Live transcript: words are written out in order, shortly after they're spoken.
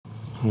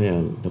Hi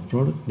all, the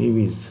product name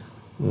is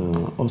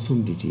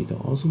AwesomeDT. The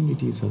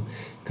AwesomeDT is a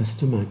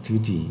custom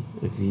activity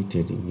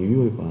created in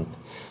UiPath.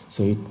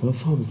 So it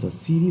performs a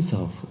series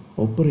of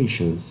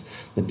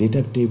operations, the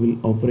data table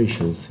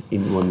operations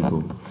in one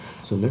go.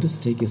 So let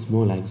us take a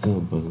small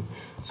example.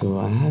 So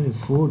I have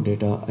four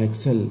data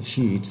Excel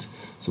sheets,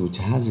 so which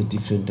has a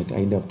different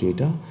kind of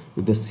data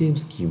with the same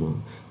schema.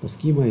 The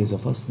schema is a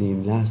first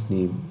name, last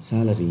name,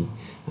 salary,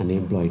 and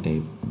employee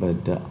type.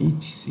 But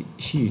each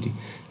sheet,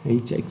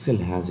 each Excel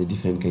has a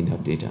different kind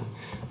of data.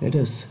 Let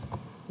us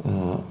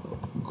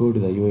go to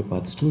the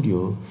UiPath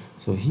Studio.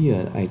 So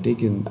here I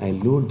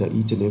load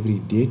each and every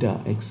data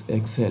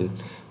Excel,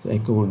 the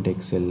account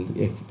Excel,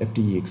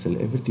 FTE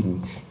Excel,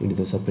 everything into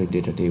the separate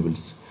data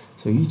tables.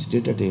 So each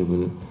data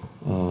table,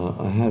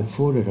 I have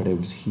four data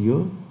tables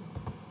here,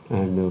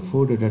 and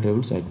four data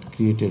tables. I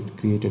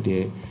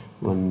created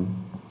one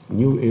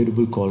new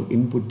variable called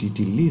input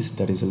DT list,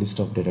 that is a list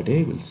of data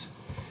tables,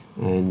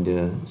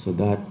 and so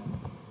that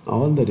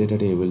all the data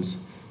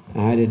tables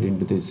added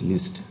into this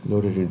list,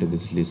 loaded into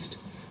this list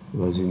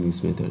using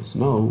these methods.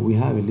 Now we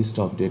have a list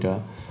of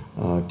data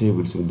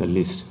tables in the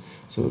list.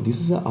 So this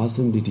is a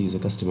awesome DT, is a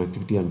custom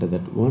activity under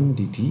that one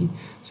DT.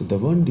 So the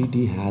one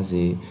DT has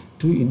a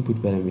two input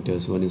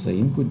parameters. One is the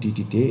input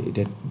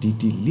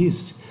DT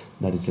list,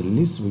 that is a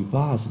list we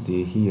passed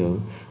here,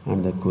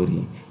 and the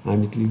query,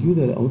 and it will give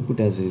the output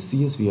as a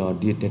CSV or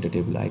data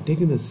table. I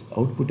taken this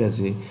output as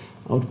a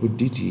output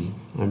DT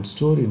and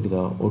store into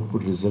the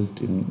output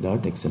result in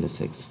that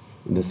XLSX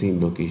in the same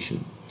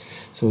location.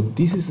 So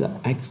this is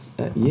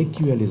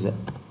AQL is a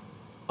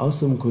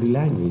awesome query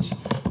language.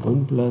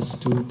 1 plus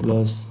 2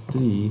 plus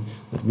 3,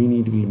 that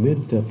means it will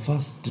merge the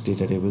first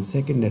data table,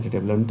 second data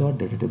table, and third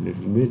data table. It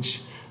will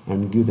merge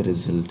and give the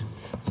result.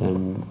 So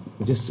I'm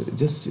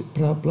just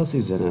plus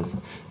is enough.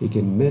 You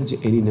can merge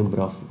any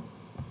number of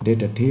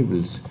data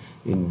tables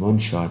in one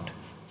shot.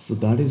 So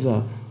that is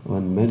a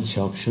one merge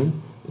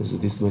option. So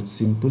this much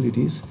simple it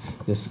is.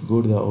 Just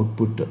go to the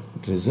output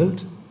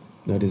result.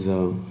 That is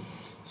a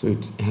so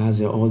it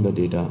has all the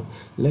data.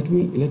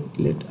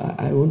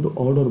 I want to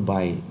order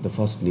by the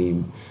first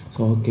name.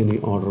 So how can we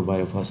order by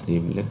a first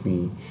name? Let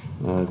me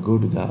go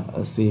to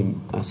the same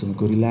awesome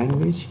query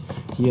language.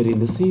 Here in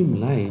the same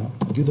line,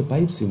 give the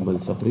pipe symbol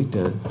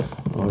separator,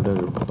 order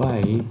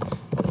by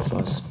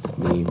first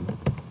name.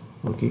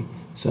 Okay.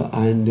 So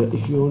and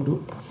if you want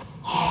to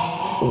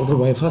order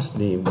by first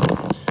name,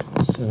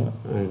 so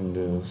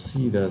and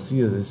see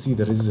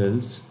the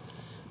results.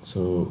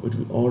 So it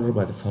will order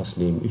by the first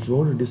name. If you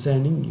want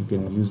descending, you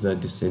can use the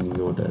descending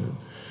order.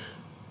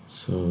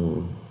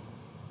 So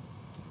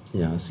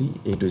yeah, see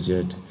A to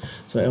Z.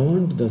 So I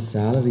want the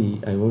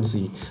salary. I want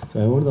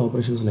the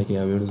operations like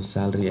I want the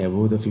salary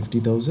above the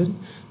 50,000,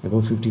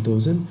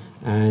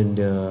 and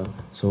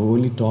so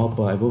only top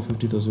above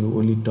 50,000,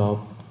 only top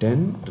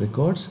 10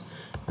 records,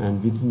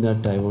 and within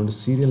that I want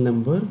serial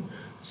number.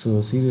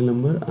 So serial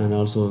number, and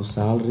also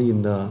salary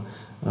in the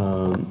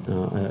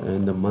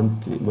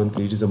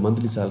monthly. It is a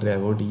monthly salary. I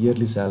want a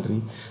yearly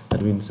salary.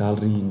 That means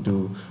salary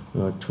into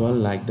 12,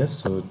 like that.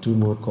 So two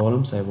more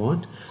columns I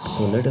want.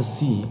 So let us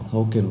see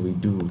how can we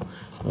do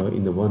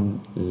in the one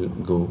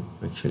go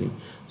actually.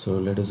 So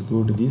let us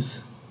go to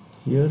this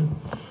here.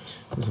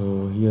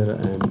 So here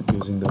I am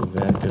using the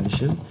where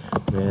condition,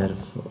 where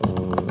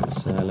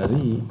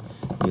salary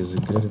is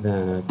greater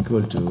than or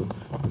equal to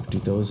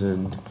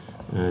 50,000,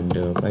 and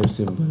pipe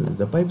symbol.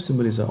 The pipe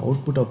symbol is the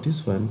output of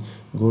this one.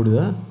 Go to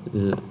the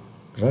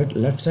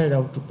left side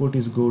output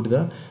is go to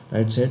the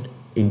right side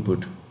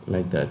input,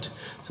 like that.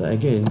 So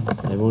again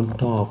I want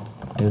top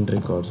 10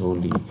 records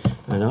only,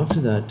 and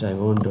after that I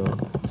want to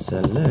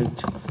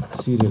select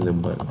serial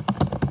number.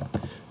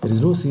 There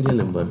is no serial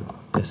number.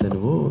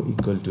 SNO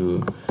equal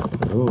to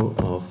row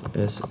of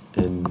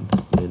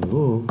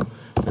SNO.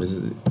 There is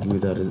give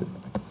the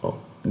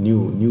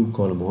new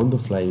column on the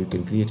fly. You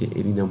can create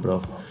any number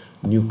of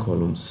new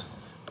columns,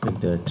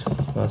 like that.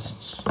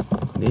 First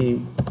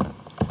name,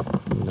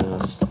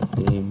 last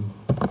name,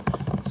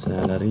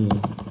 salary,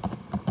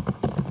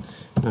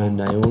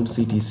 and I want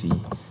CTC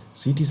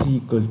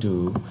equal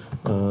to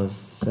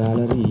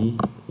salary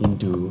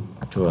into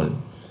 12.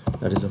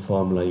 That is a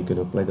formula. You can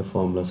apply the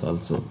formulas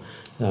also.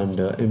 And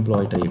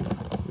employee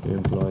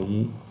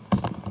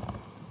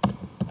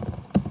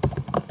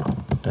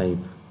type,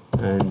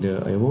 and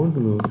I want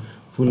to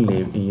full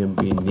name,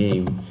 EMP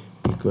name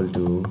equal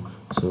to,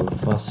 so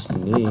first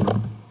name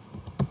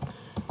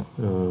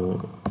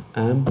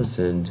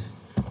ampersand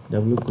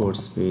double quote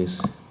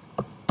space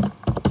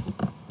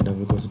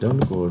double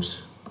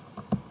quotes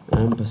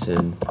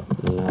ampersand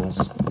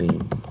last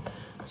name.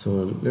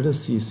 So let us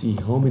see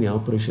how many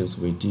operations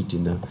we did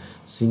in the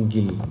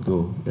single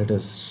go. Let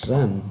us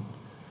run.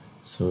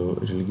 So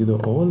it will give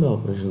all the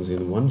operations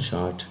in one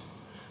shot.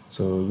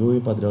 So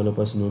UiPath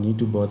developers no need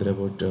to bother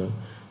about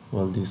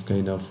all these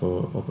kind of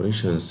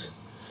operations.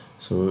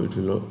 So it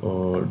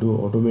will do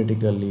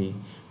automatically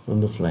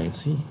on the fly.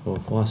 See how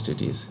fast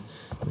it is.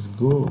 Just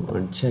go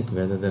and check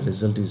whether the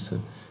result is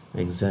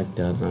exact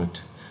or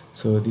not.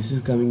 So this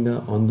is coming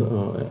on the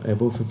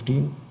above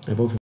 15, above